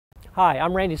Hi,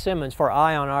 I'm Randy Simmons for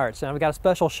Eye on Arts, and I've got a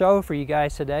special show for you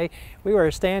guys today. We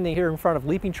were standing here in front of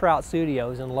Leaping Trout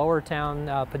Studios in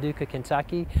Lowertown, Paducah,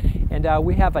 Kentucky, and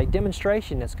we have a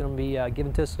demonstration that's going to be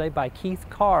given to us today by Keyth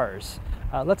Kahrs.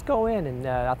 Let's go in, and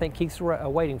I think Keith's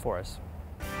waiting for us.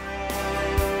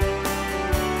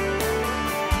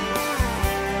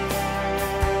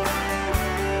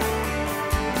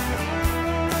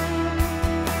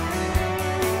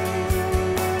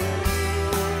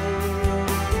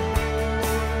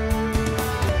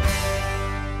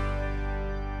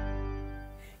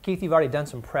 Keith, you've already done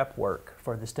some prep work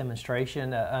for this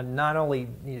demonstration. Not only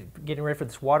getting ready for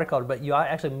this watercolor, but you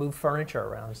actually moved furniture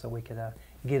around so we could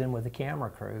get in with the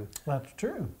camera crew. That's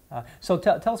true. So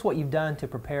tell us what you've done to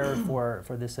prepare for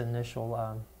this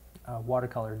initial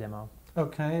watercolor demo.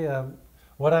 Okay,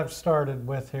 what I've started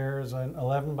with here is an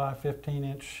 11 by 15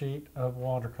 inch sheet of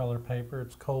watercolor paper.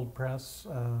 It's cold press.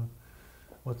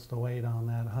 What's the weight on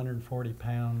that? 140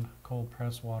 pound cold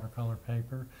press watercolor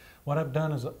paper. What I've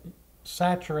done is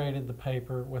saturated the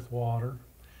paper with water,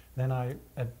 then I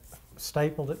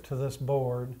stapled it to this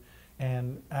board,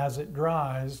 and as it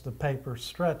dries the paper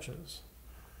stretches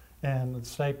and the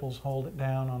staples hold it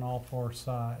down on all four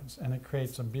sides, and it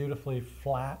creates a beautifully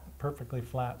flat, perfectly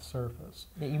flat surface.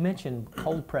 You mentioned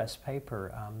cold press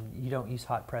paper. You don't use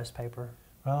hot press paper?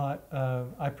 Well,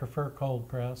 I prefer cold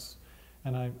press,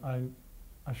 and I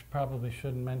probably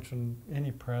shouldn't mention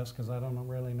any press because I don't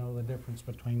really know the difference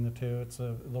between the two. It's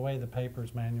the way the paper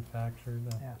is manufactured.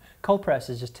 Yeah. Cold press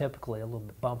is just typically a little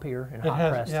bit bumpier, and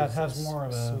hot press it has more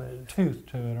of a smooth tooth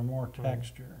to it, or more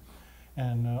texture.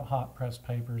 And hot press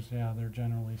papers, yeah, they're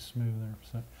generally smoother.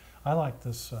 So I like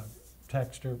this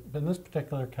texture. But in this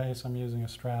particular case, I'm using a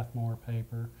Strathmore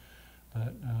paper,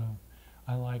 but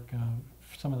I like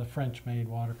some of the French-made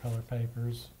watercolor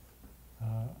papers.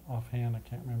 Offhand, I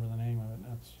can't remember the name of it.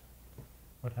 That's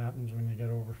what happens when you get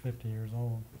over 50 years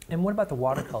old. And what about the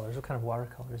watercolors? What kind of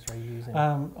watercolors are you using?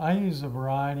 I use a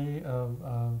variety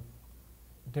of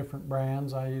different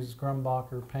brands. I use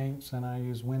Grumbacher paints, and I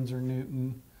use Winsor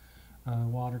Newton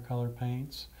watercolor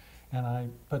paints, and I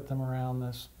put them around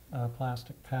this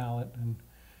plastic palette,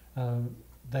 and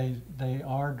they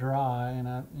are dry,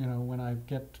 and when I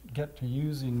get to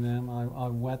using them, I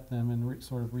wet them and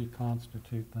sort of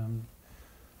reconstitute them.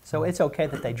 So it's okay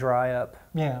that they dry up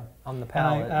on the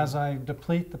palette? And as I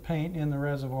deplete the paint in the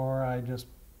reservoir, I just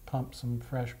pump some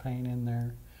fresh paint in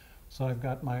there. So I've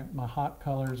got my hot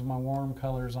colors, my warm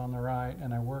colors on the right,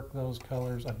 and I work those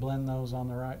colors, I blend those on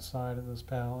the right side of this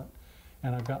palette.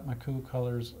 And I've got my cool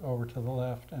colors over to the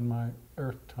left, and my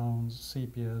earth tones,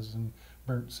 sepias and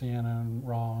burnt sienna and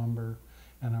raw umber,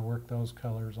 and I work those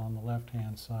colors on the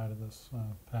left-hand side of this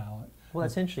palette. Well,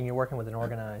 that's interesting. You're working with an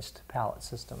organized palette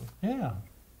system. Yeah,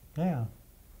 yeah.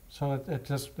 So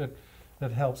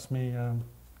it helps me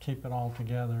keep it all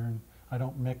together, and I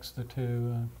don't mix the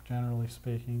two, generally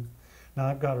speaking. Now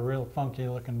I've got a real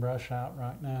funky-looking brush out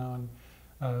right now,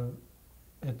 and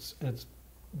it's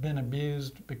been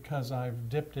abused because I've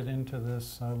dipped it into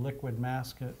this liquid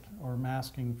masket or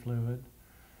masking fluid,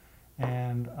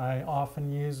 and I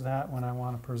often use that when I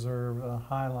want to preserve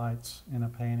highlights in a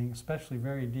painting, especially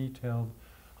very detailed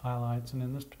highlights. And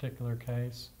in this particular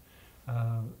case,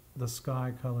 the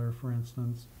sky color, for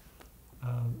instance,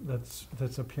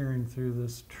 that's appearing through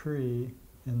this tree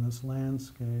in this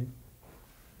landscape,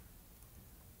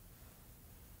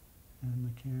 and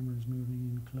the camera's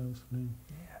moving in closely.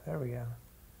 Yeah, there we go.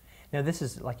 Now this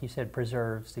is, like you said,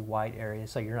 preserves the white area,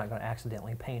 so you're not going to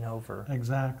accidentally paint over.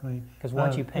 Exactly. Because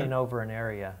once you paint over an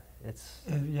area, it's...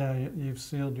 yeah, you've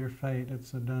sealed your fate.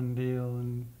 It's a done deal.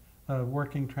 And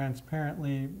working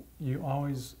transparently, you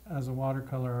always, as a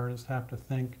watercolor artist, have to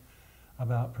think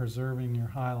about preserving your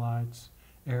highlights,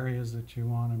 areas that you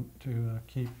want to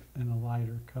keep in a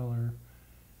lighter color.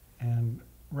 And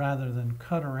rather than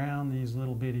cut around these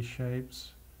little bitty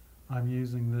shapes, I'm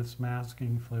using this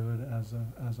masking fluid as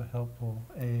a helpful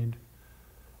aid.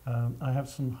 I have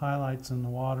some highlights in the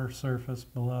water surface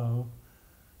below,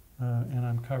 and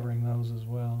I'm covering those as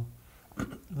well.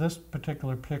 This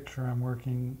particular picture I'm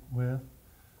working with,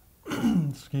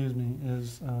 excuse me,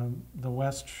 is the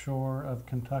west shore of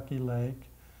Kentucky Lake,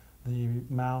 the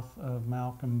mouth of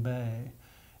Malcolm Bay,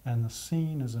 and the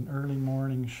scene is an early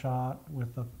morning shot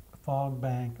with a fog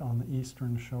bank on the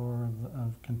eastern shore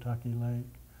of Kentucky Lake.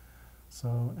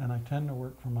 So, and I tend to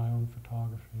work for my own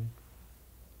photography.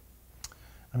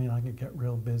 I mean, I could get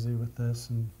real busy with this,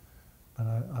 but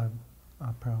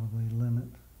I probably limit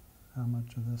how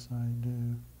much of this I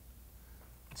do.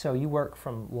 So you work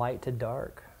from light to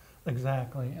dark?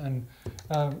 Exactly. And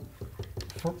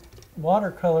for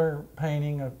watercolor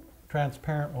painting,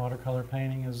 transparent watercolor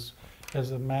painting is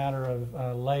a matter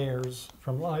of layers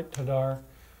from light to dark,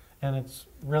 and it's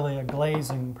really a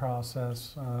glazing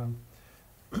process.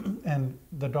 And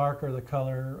the darker the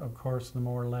color, of course, the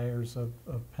more layers of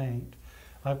paint.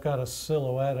 I've got a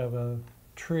silhouette of a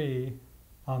tree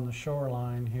on the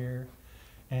shoreline here,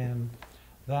 and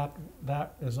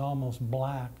that is almost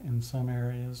black in some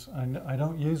areas. I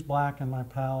don't use black in my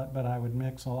palette, but I would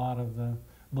mix a lot of the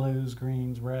blues,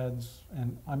 greens, reds,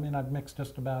 and I mean I've mixed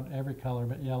just about every color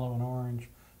but yellow and orange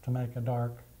to make a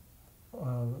dark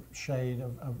shade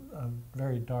of a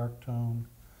very dark tone,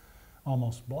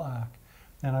 almost black.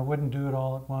 And I wouldn't do it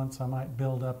all at once. I might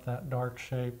build up that dark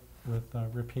shape with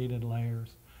repeated layers.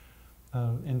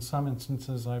 In some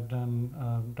instances, I've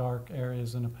done dark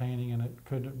areas in a painting, and it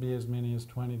could be as many as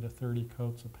 20 to 30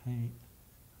 coats of paint.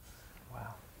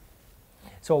 Wow.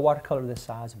 So a watercolor this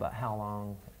size, about how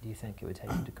long do you think it would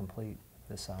take you to complete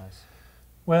this size?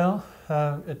 Well,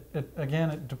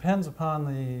 again, it depends upon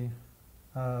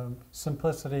the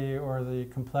simplicity or the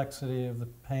complexity of the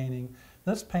painting.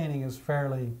 This painting is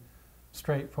fairly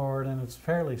straightforward, and it's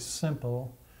fairly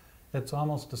simple. It's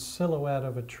almost a silhouette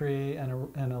of a tree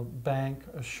and a bank,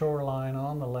 a shoreline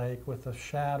on the lake with a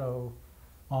shadow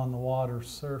on the water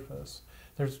surface.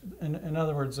 In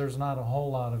other words, there's not a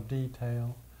whole lot of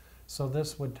detail. So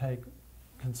this would take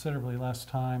considerably less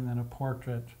time than a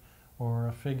portrait or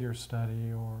a figure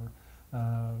study or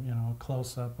you know, a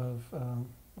close-up of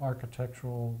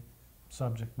architectural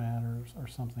subject matters or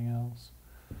something else.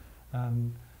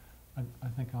 I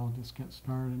think I'll just get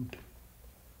started.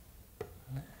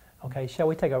 Okay, shall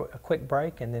we take a quick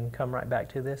break and then come right back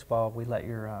to this while we let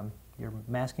your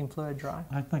masking fluid dry?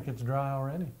 I think it's dry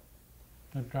already.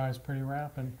 It dries pretty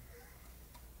rapid.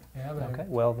 Yeah, okay,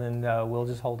 well then we'll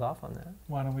just hold off on that.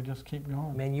 Why don't we just keep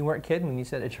going? Man, you weren't kidding when you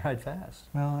said it dried fast.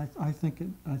 Well, I think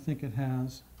it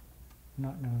has. I'm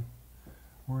not going to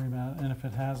worry about it. And if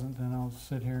it hasn't, then I'll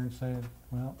sit here and say,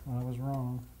 well, I was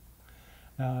wrong.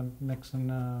 Now I'm mixing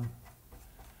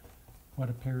what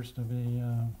appears to be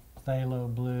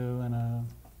phthalo blue and a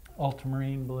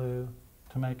ultramarine blue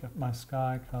to make my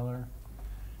sky color.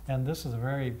 And this is a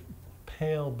very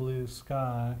pale blue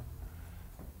sky.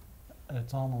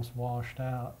 It's almost washed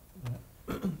out.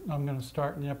 I'm going to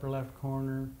start in the upper left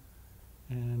corner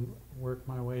and work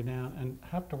my way down, and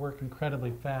have to work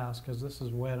incredibly fast because this is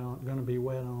going to be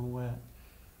wet on wet.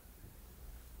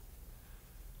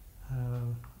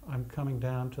 I'm coming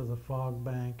down to the fog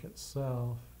bank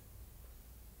itself,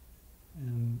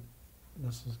 and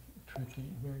this is tricky,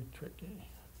 very tricky.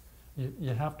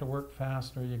 You have to work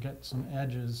fast or you get some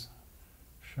edges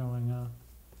showing up.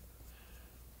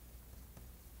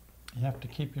 You have to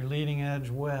keep your leading edge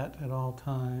wet at all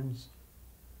times.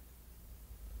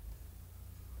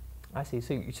 I see.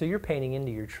 So you're painting into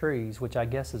your trees, which I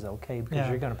guess is okay because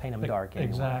you're going to paint them dark anyway.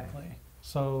 Exactly.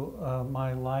 So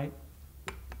my light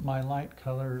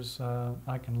colors,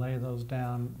 I can lay those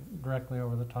down directly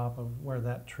over the top of where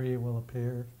that tree will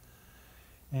appear.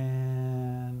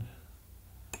 And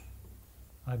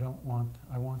I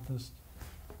want this,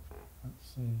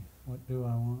 let's see, what do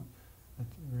I want? I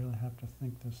really have to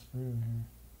think this through here.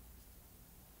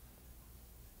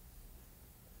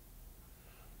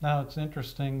 Now it's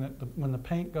interesting that when the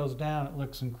paint goes down, it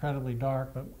looks incredibly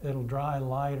dark, but it'll dry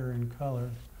lighter in color.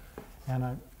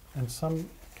 And in some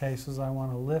cases, I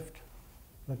want to lift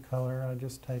the color. I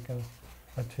just take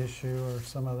a tissue or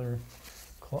some other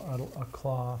a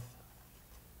cloth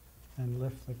and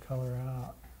lift the color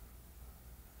out.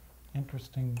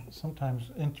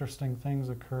 Sometimes interesting things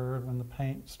occurred when the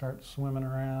paint starts swimming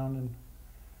around, and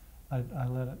I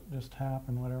let it just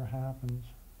happen, whatever happens.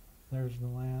 There's the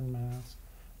landmass.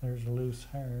 There's loose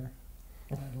hair.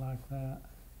 I like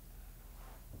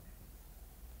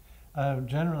that.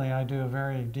 Generally, I do a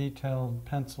very detailed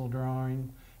pencil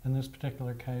drawing. In this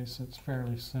particular case, it's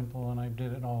fairly simple, and I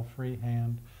did it all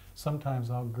freehand. Sometimes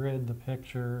I'll grid the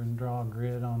picture and draw a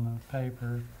grid on the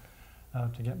paper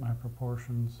to get my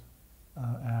proportions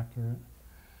accurate.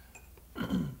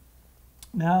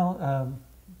 Now,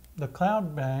 the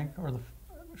cloud bank, or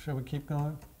should we keep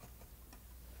going?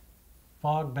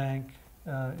 Fog bank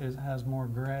has more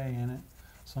gray in it,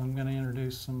 so I'm going to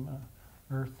introduce some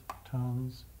earth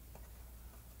tones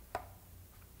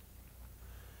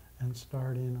and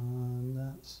start in on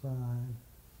that side.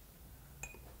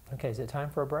 Okay, is it time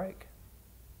for a break?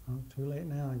 Oh, too late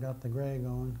now. I got the gray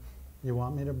going. You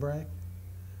want me to break?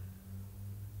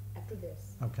 After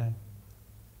this. Okay.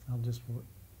 I'm just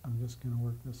going to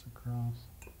work this across.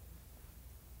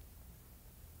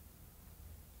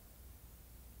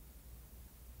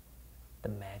 The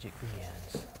magic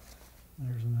begins.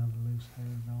 There's another loose hair.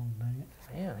 Oh, dang it.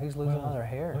 Man, who's losing all their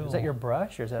hair? Is that Will. your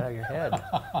brush or is that out of your head?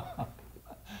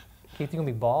 Keith, you're going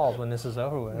to be bald when this is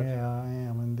over with. Yeah, I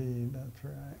am indeed. That's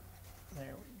right.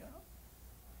 There we go.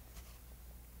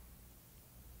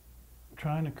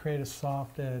 Trying to create a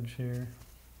soft edge here.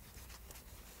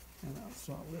 And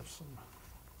so I'll lift some.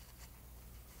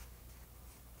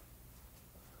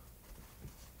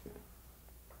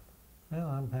 Well,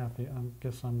 I'm happy. I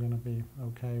guess I'm going to be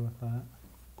okay with that.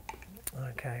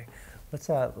 Okay, let's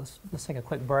take a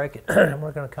quick break, and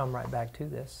we're going to come right back to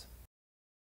this.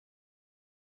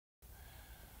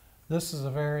 This is a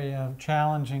very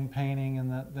challenging painting in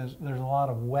that there's a lot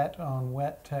of wet on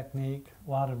wet technique,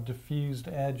 a lot of diffused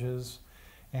edges,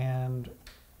 and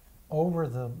over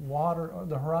the water,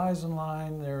 the horizon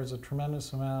line, there is a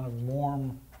tremendous amount of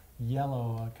warm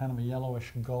yellow, kind of a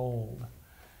yellowish gold.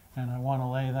 And I want to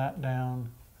lay that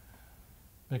down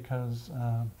because,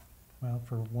 well,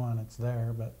 for one, it's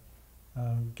there, but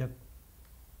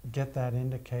get that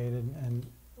indicated. And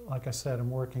like I said, I'm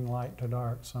working light to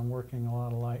dark, so I'm working a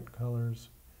lot of light colors.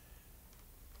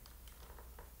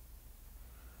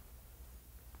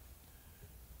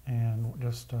 And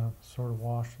just sort of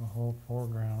wash the whole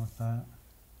foreground with that.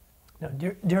 Now,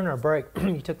 during our break,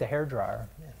 you took the hair dryer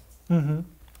Mm-hmm.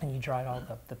 and you dried all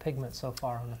the pigment so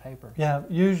far on the paper. Yeah,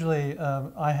 usually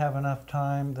I have enough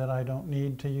time that I don't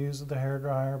need to use the hair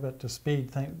dryer, but to speed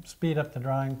up the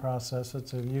drying process,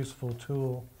 it's a useful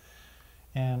tool.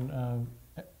 And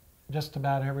just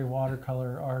about every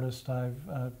watercolor artist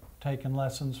I've taken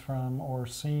lessons from or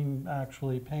seen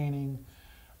actually painting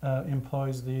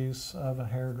employs the use of a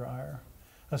hair dryer,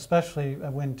 especially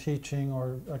when teaching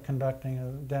or conducting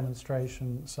a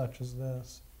demonstration such as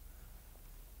this.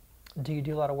 Do you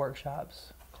do a lot of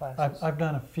workshops, classes? I've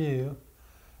done a few.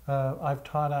 I've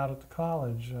taught out at the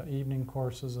college, evening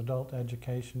courses, adult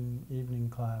education evening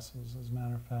classes, as a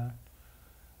matter of fact,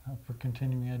 for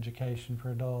continuing education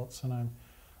for adults. And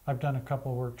I've done a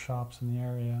couple workshops in the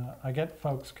area. I get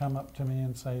folks come up to me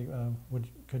and say,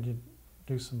 could you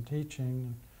do some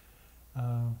teaching?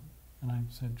 And I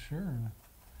said, sure.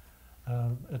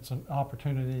 It's an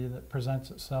opportunity that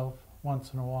presents itself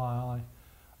once in a while.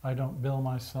 I don't bill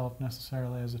myself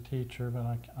necessarily as a teacher, but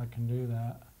I can do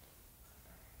that.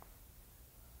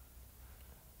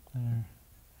 There.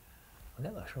 Well,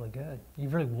 that looks really good.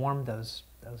 You've really warmed those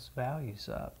values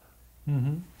up.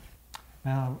 Mm-hmm.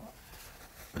 Now,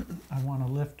 I want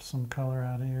to lift some color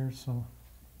out of here, so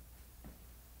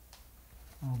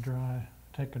I'll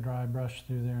take a dry brush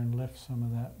through there and lift some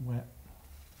of that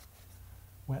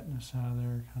wetness out of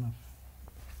there, kind of.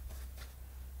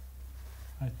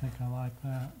 I think I like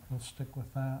that. We'll stick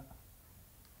with that.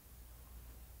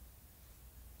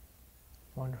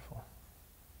 Wonderful.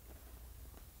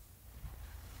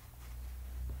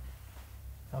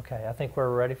 Okay, I think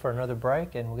we're ready for another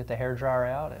break, and we'll get the hair dryer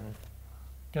out and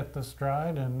get this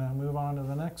dried and move on to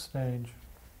the next stage.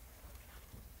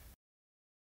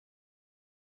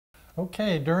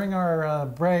 Okay, during our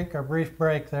brief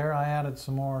break there, I added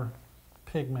some more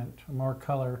pigment, more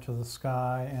color to the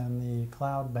sky and the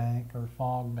cloud bank or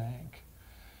fog bank.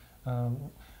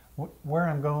 Where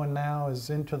I'm going now is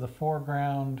into the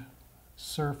foreground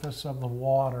surface of the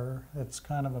water. It's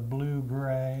kind of a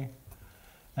blue-gray,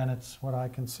 and it's what I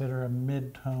consider a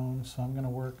mid-tone, so I'm going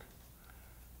to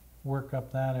work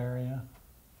up that area.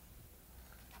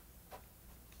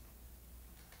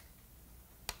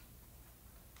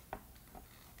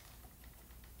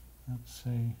 Let's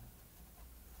see.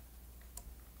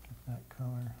 That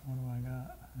color. What do I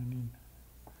got? I need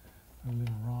a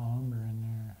little raw umber in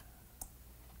there.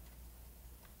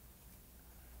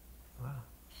 wow,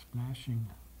 Splashing.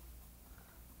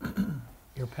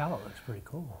 your palette looks pretty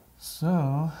cool.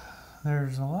 So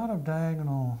there's a lot of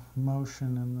diagonal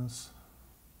motion in this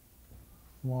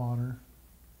water.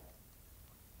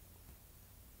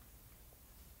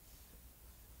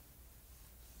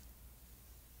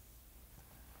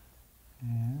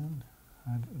 And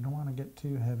I don't want to get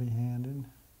too heavy-handed.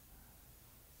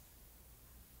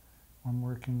 I'm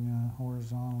working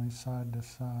horizontally side to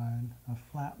side. A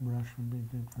flat brush would be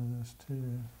good for this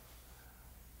too.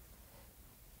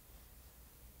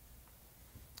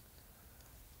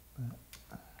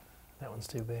 But That one's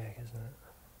too big, isn't it?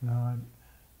 no,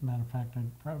 matter of fact,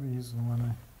 I'd probably use the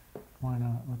one why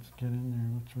not? Let's get in there.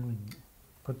 Let's really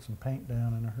put some paint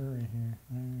down in a hurry here.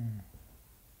 There.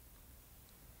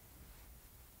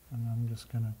 And I'm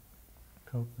just going to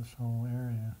coat this whole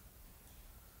area.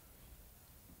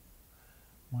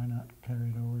 Why not carry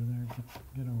it over there?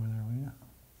 Get over there, will you?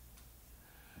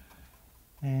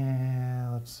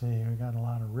 And let's see, we got a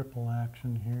lot of ripple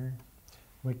action here.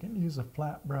 We can use a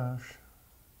flat brush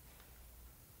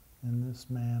in this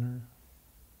manner.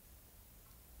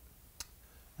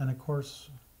 And of course,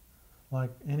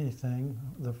 like anything,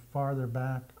 the farther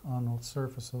back on the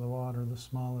surface of the water, the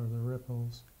smaller the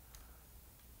ripples.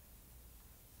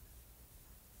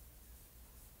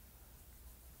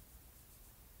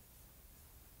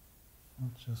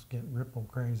 Let's just get ripple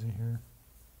crazy here.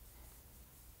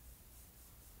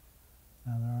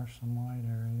 Now there are some white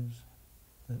areas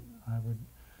that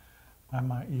I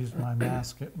might use my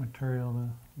masket material to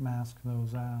mask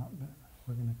those out, but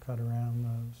we're going to cut around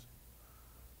those.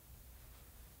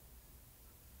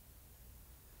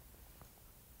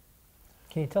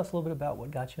 Can you tell us a little bit about what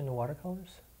got you into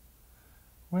watercolors?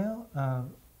 Well,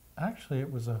 actually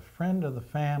it was a friend of the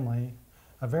family,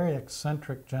 a very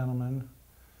eccentric gentleman.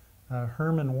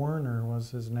 Herman Werner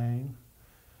was his name,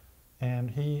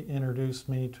 and he introduced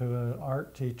me to an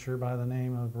art teacher by the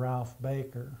name of Ralph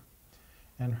Baker.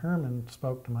 And Herman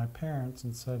spoke to my parents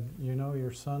and said, you know,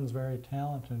 your son's very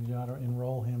talented, you ought to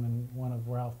enroll him in one of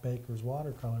Ralph Baker's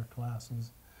watercolor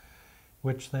classes,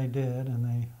 which they did, and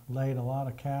they laid a lot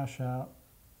of cash out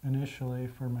initially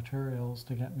for materials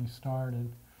to get me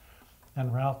started.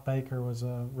 And Ralph Baker was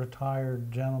a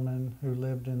retired gentleman who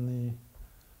lived in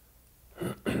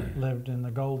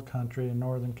the gold country in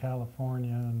Northern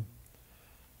California, and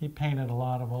he painted a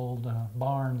lot of old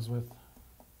barns with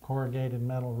corrugated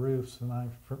metal roofs,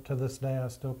 and to this day I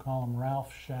still call them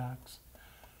Ralph Shacks,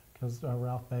 because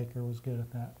Ralph Baker was good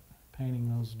at that, painting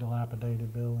those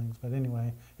dilapidated buildings. But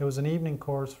anyway, it was an evening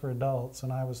course for adults,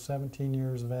 and I was 17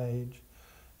 years of age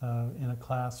in a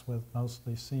class with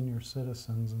mostly senior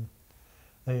citizens, and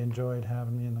they enjoyed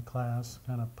having me in the class,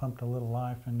 kind of pumped a little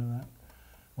life into that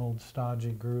old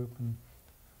stodgy group.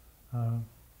 And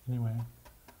anyway,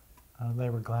 they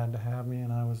were glad to have me,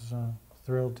 and I was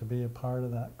thrilled to be a part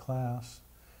of that class.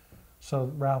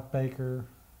 So Ralph Baker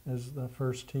is the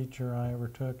first teacher I ever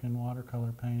took in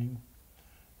watercolor painting,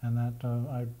 and that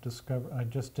I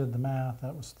just did the math,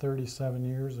 that was 37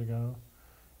 years ago,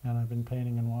 and I've been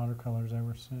painting in watercolors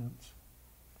ever since.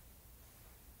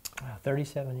 Wow,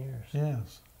 37 years.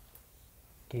 Yes.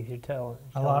 Keith, you're telling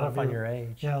A lot of on your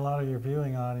age. Yeah, a lot of your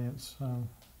viewing audience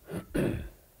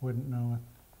wouldn't know it.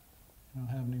 You know,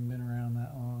 haven't even been around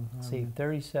that long. See,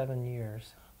 37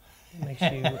 years makes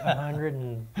you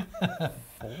 104?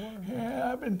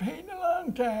 Yeah, I've been painting a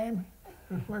long time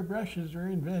before brushes were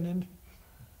invented.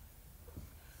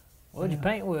 What'd you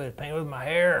paint with? Paint with my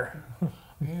hair.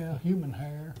 Yeah, human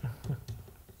hair.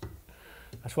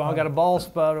 That's why I got a bald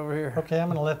spot over here. Okay, I'm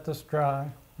going to let this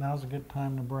dry. Now's a good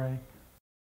time to break.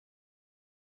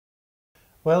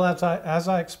 Well, as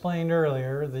I explained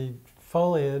earlier, the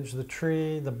foliage, the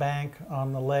tree, the bank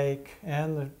on the lake,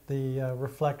 and the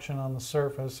reflection on the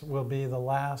surface will be the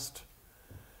last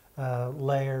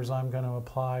layers I'm going to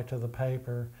apply to the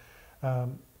paper.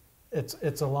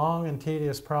 It's a long and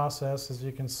tedious process, as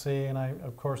you can see, and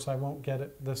of course I won't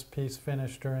get this piece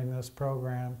finished during this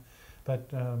program, but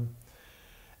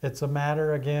it's a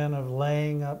matter again of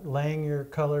laying your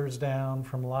colors down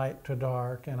from light to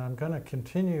dark, and I'm going to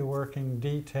continue working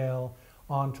detail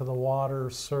onto the water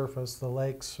surface, the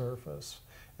lake surface,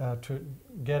 to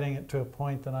getting it to a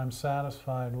point that I'm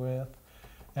satisfied with.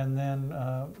 And then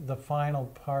the final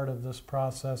part of this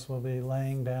process will be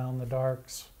laying down the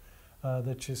darks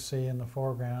that you see in the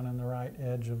foreground and the right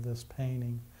edge of this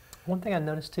painting. One thing I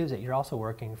noticed too is that you're also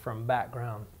working from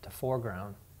background to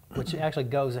foreground, which actually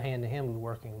goes hand in hand with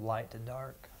working light to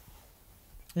dark.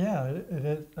 Yeah,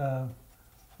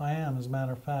 I am, as a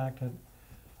matter of fact.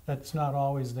 That's not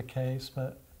always the case,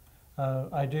 but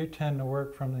I do tend to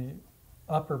work from the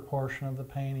upper portion of the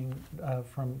painting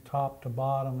from top to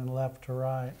bottom and left to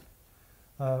right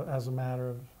as a matter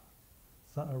of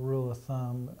a rule of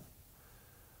thumb.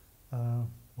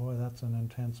 Boy, that's an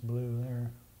intense blue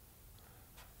there.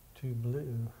 Too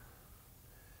blue.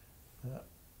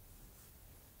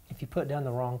 If you put down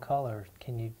the wrong color,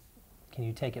 can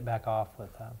you take it back off with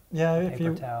a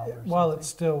paper towel or while something? it's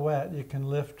still wet, you can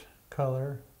lift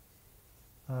color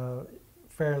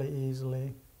fairly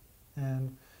easily,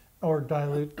 or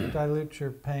dilute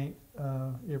your paint,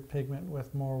 your pigment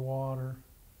with more water.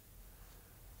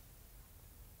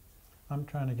 I'm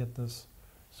trying to get this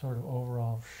sort of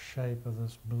overall shape of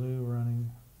this blue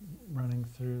running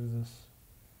through this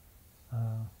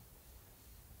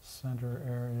center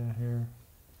area here.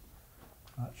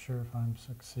 Not sure if I'm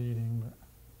succeeding, but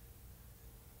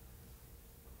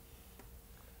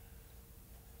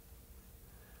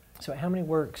so how many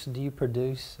works do you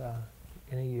produce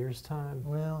in a year's time?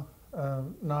 well,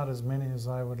 not as many as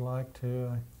I would like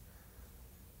to.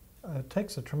 It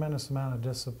takes a tremendous amount of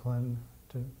discipline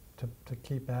to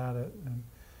keep at it,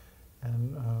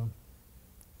 and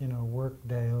you know, work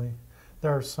daily.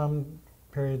 There are some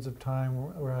periods of time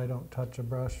where I don't touch a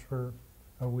brush for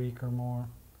a week or more.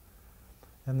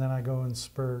 And then I go in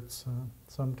spurts.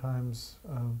 Sometimes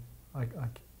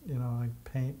you know, I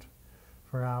paint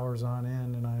for hours on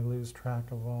end and I lose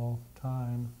track of all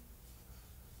time.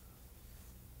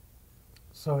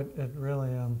 So it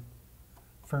really,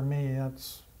 for me,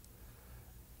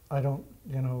 I don't,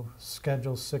 you know,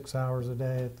 schedule 6 hours a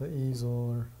day at the easel,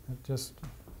 or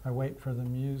I wait for the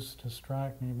muse to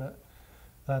strike me, but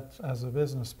that, as a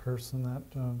business person, that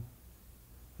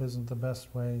isn't the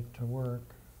best way to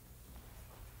work.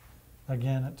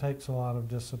 Again, it takes a lot of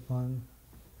discipline,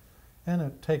 and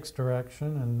it takes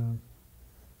direction and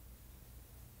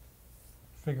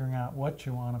figuring out what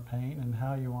you want to paint and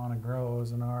how you want to grow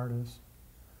as an artist.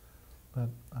 But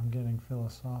I'm getting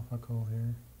philosophical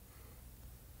here.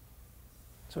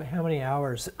 So how many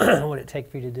hours would it take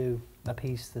for you to do a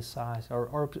piece this size,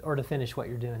 or to finish what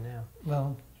you're doing now?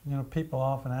 Well, you know, people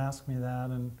often ask me that,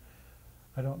 and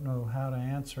I don't know how to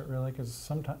answer it really, because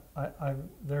sometimes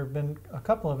there have been a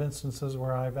couple of instances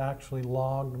where I've actually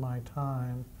logged my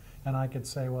time, and I could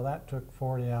say, well, that took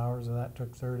 40 hours or that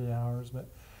took 30 hours, but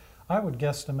I would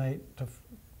guesstimate to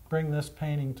bring this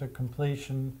painting to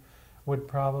completion would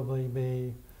probably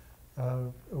be,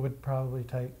 would probably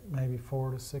take maybe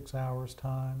 4 to 6 hours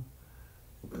time.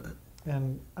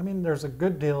 And I mean, there's a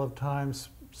good deal of time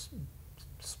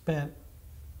spent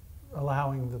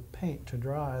allowing the paint to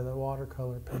dry, the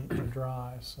watercolor paint to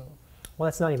dry. So, well,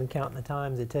 that's not even counting the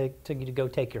times it took you to go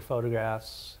take your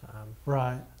photographs.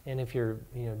 Right. And if you're,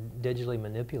 you know, digitally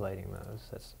manipulating those,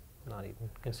 that's not even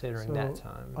considering that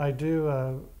time. I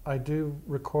do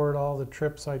record all the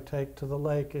trips I take to the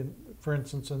lake. And for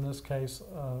instance, in this case,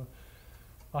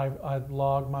 I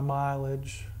log my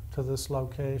mileage to this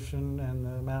location and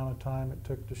the amount of time it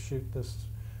took to shoot this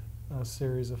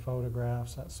series of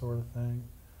photographs, that sort of thing.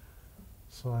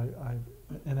 So I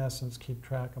in essence, keep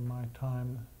track of my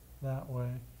time that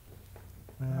way.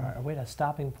 All right, are we at a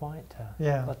stopping point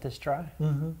to let this dry?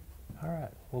 Mm-hmm. All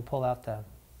right, we'll pull out the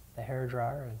hair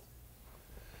dryer and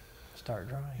start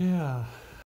drying. Yeah.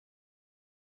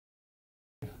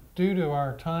 Due to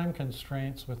our time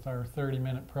constraints with our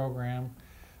 30-minute program,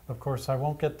 of course, I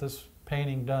won't get this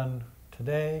painting done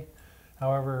today.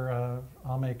 However,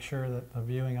 I'll make sure that the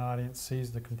viewing audience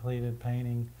sees the completed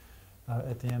painting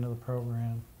at the end of the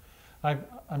program.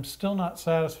 I'm still not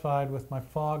satisfied with my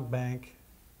fog bank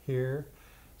here,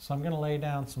 so I'm going to lay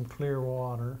down some clear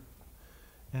water,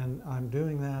 and I'm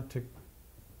doing that to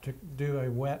do a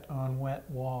wet-on-wet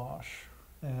wash.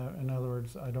 In other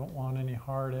words, I don't want any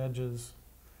hard edges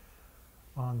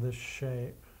on this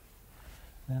shape.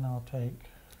 Then I'll take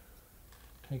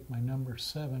my number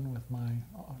 7 with my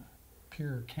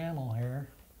pure camel hair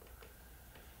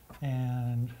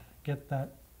and get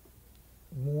that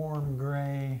warm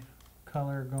gray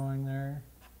color going there.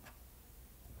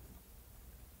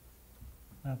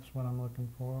 That's what I'm looking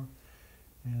for.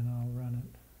 And I'll run it,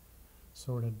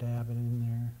 sort of dab it in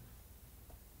there.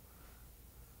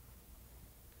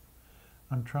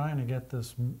 I'm trying to get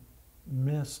this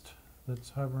mist that's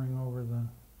hovering over the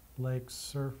lake's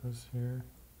surface here.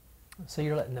 So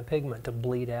you're letting the pigment to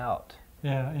bleed out.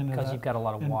 Yeah, because you've got a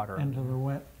lot of water. Into the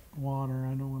wet water.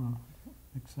 I don't want to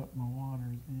mix up my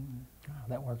waters either. Oh,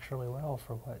 that works really well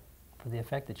for the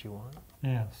effect that you want.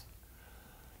 Yes.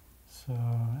 So,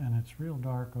 and it's real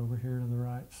dark over here to the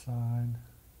right side.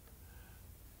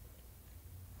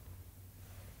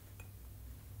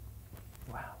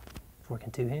 Wow,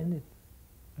 working two-handed.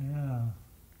 Yeah.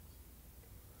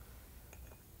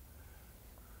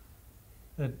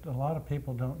 A lot of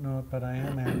people don't know it, but I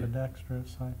am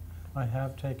ambidextrous. I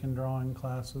have taken drawing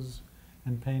classes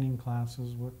and painting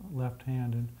classes with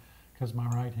left-handed because my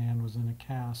right hand was in a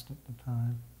cast at the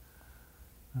time.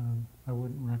 I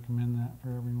wouldn't recommend that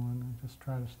for everyone. Just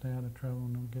try to stay out of trouble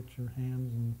and don't get your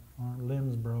hands and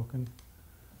limbs broken.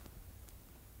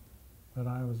 But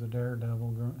I was a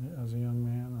daredevil as a young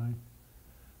man. I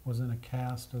was in a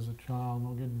cast as a child.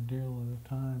 I'll get a deal at a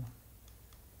time.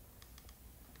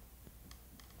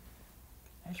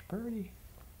 That's pretty.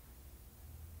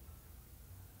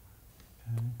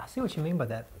 Okay. I see what you mean by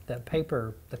that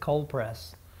paper, the cold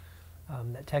press,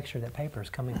 that texture, that paper is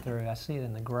coming through. I see it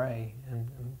in the gray, and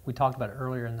we talked about it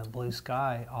earlier in the blue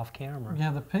sky off camera.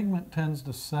 Yeah, the pigment tends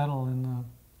to settle in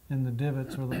the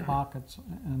divots or the pockets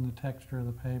in the texture of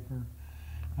the paper.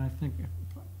 I think if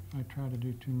I try to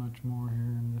do too much more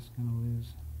here, I'm just going to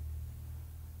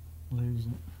lose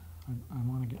it. I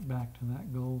want to get back to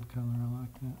that gold color. I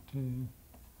like that too.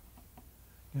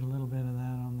 Get a little bit of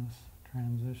that on this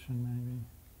transition, maybe.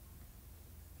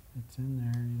 It's in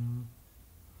there, you know.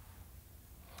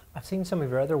 I've seen some of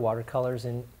your other watercolors,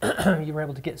 and you were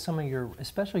able to get some of your,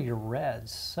 especially your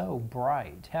reds, so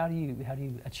bright. How do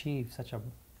you achieve such an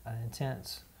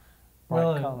intense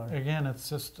bright color? Again, it's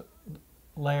just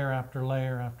layer after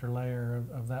layer after layer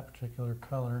of that particular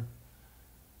color.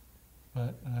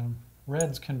 But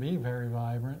reds can be very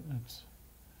vibrant.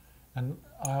 And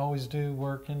I always do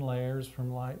work in layers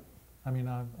from light. I mean,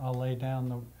 I'll lay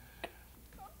down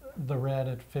the red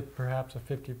at perhaps a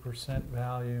 50%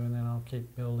 value, and then I'll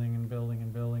keep building and building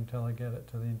and building till I get it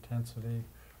to the intensity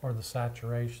or the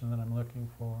saturation that I'm looking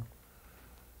for.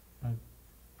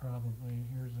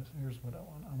 Here's what I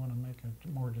want. I want to make a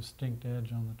more distinct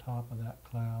edge on the top of that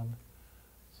cloud.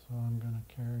 So I'm going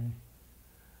to carry,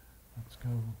 let's go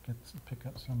pick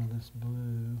up some of this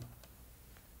blue.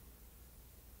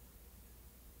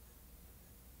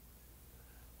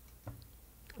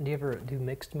 Do you ever do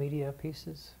mixed media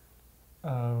pieces?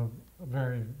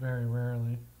 Very, very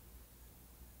rarely.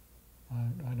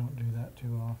 I don't do that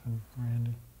too often,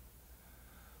 Randy.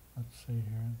 Let's see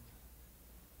here.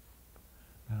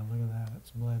 Now look at that,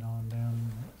 it's bled on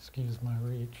down. Excuse my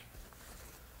reach.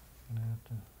 I'm going to have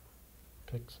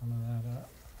to pick some of that up.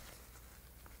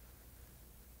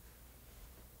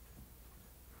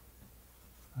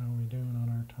 How are we doing on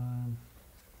our time?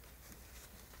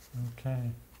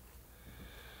 Okay.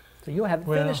 So you'll have it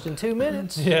finished in 2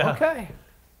 minutes? Yeah. Okay.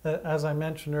 As I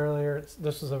mentioned earlier,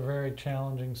 this is a very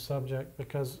challenging subject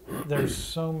because there's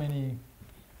so many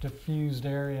diffused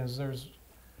areas.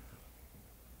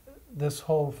 This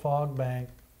whole fog bank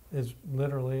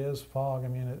literally is fog. I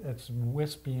mean, it's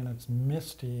wispy and it's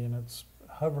misty and it's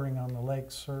hovering on the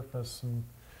lake's surface, and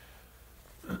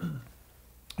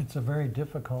it's a very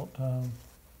difficult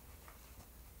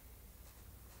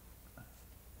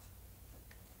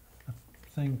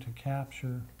thing to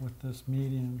capture with this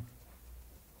medium.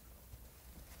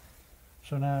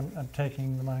 So now I'm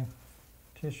taking my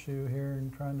tissue here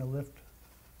and trying to lift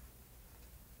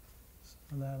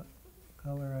some of that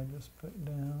color I just put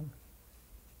down.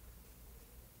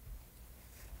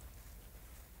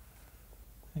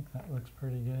 I think that looks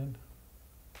pretty good.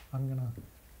 I'm going to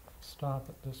stop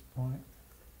at this point.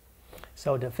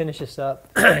 So to finish this up,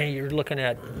 you're looking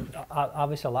at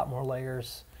obviously a lot more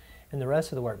layers in the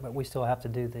rest of the work, but we still have to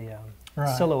do the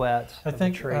silhouette of the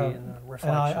tree and the reflection.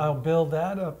 And I'll build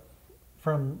that up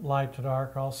from light to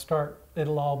dark.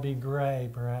 It'll all be gray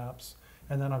perhaps,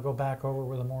 and then I'll go back over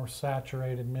with a more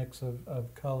saturated mix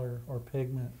of color or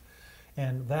pigment.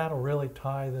 And that'll really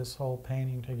tie this whole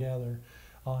painting together.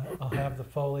 I'll have the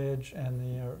foliage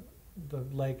and the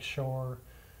lake shore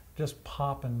just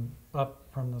popping up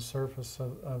from the surface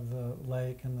of the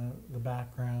lake and the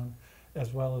background,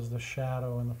 as well as the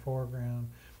shadow in the foreground.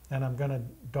 And I'm going to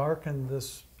darken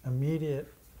this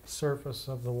immediate surface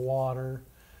of the water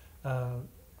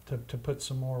to put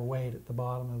some more weight at the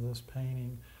bottom of this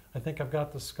painting. I think I've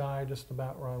got the sky just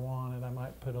about where I want it. I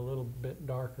might put a little bit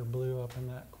darker blue up in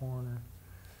that corner.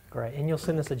 Great. And you'll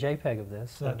send us a JPEG of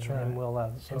this. That's right. And we'll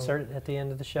insert it at the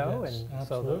end of the show. Yes, and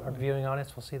absolutely. so our viewing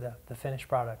audience will see the finished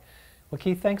product. Well,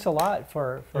 Keyth, thanks a lot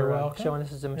for showing us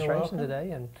this demonstration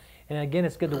today. And again,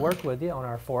 it's good to work with you on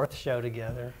our 4th show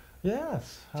together.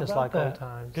 Yes. Just like old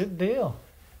times. Good deal.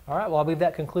 All right. Well, I believe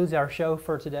that concludes our show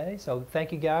for today. So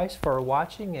thank you guys for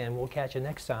watching, and we'll catch you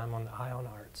next time on the Eye on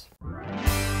Arts.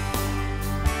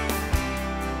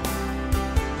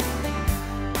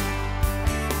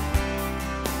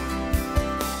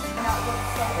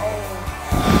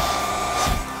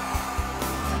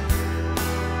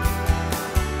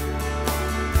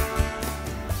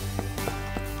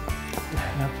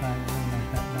 That's how you make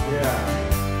that. Yeah.